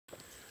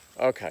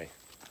Okay,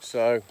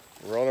 so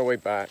we're on our way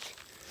back.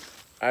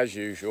 As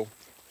usual,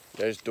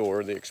 there's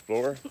Dora the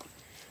Explorer.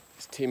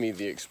 It's Timmy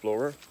the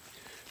Explorer.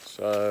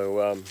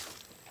 So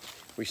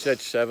we said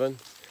 7.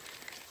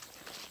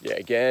 Yet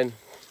again,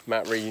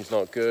 map reading's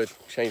not good.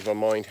 Changed my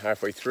mind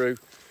halfway through.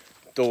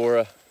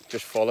 Dora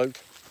just followed.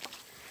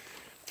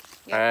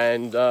 Yep.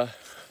 And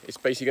it's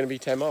basically going to be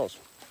 10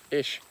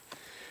 miles-ish.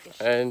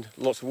 And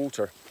lots of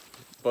water.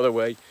 By the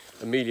way,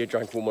 Amelia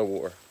drank all my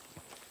water.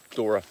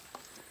 Dora.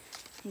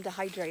 I'm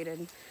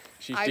dehydrated.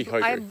 She's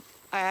dehydrated.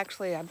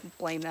 I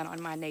blame that on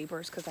my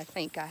neighbors because I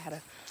think I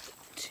had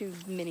too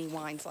many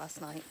wines last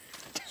night.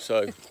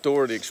 So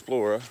Dora the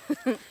Explorer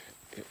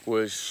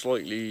was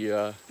slightly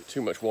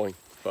too much wine,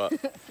 but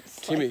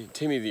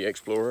Timmy the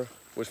Explorer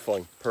was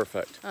fine,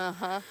 perfect.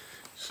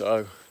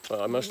 So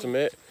I must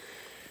admit,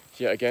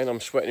 yet again,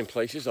 I'm sweating in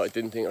places that I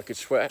didn't think I could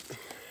sweat.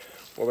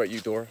 What about you,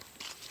 Dora?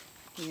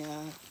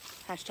 Yeah.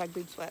 Hashtag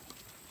boob sweat.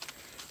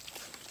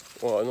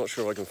 Well, I'm not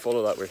sure if I can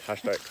follow that with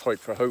hashtag Hype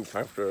for Hope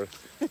after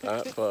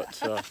that,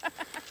 but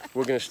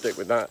we're going to stick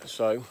with that.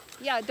 So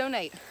yeah,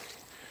 donate.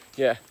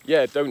 Yeah,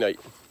 donate.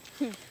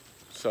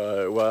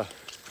 So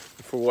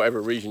for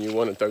whatever reason you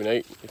want to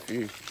donate, if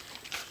you,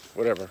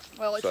 whatever.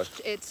 Well,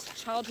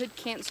 it's Childhood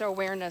Cancer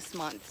Awareness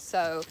Month,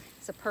 so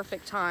it's a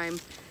perfect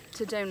time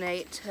to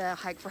donate to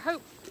Hike for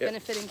Hope,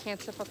 benefiting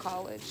Cancer for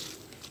College.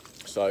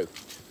 So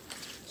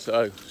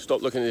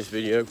stop looking at this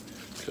video,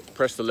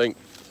 press the link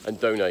and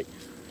donate,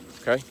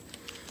 okay?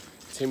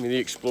 Timmy the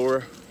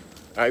Explorer,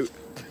 out.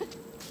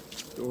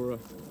 Dora.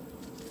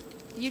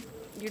 You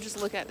just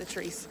look at the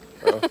trees.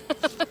 Oh.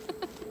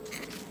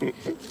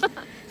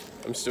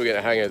 I'm still getting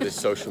a hang of this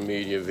social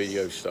media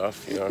video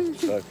stuff, you know.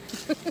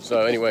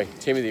 So anyway,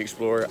 Timmy the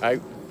Explorer,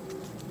 out.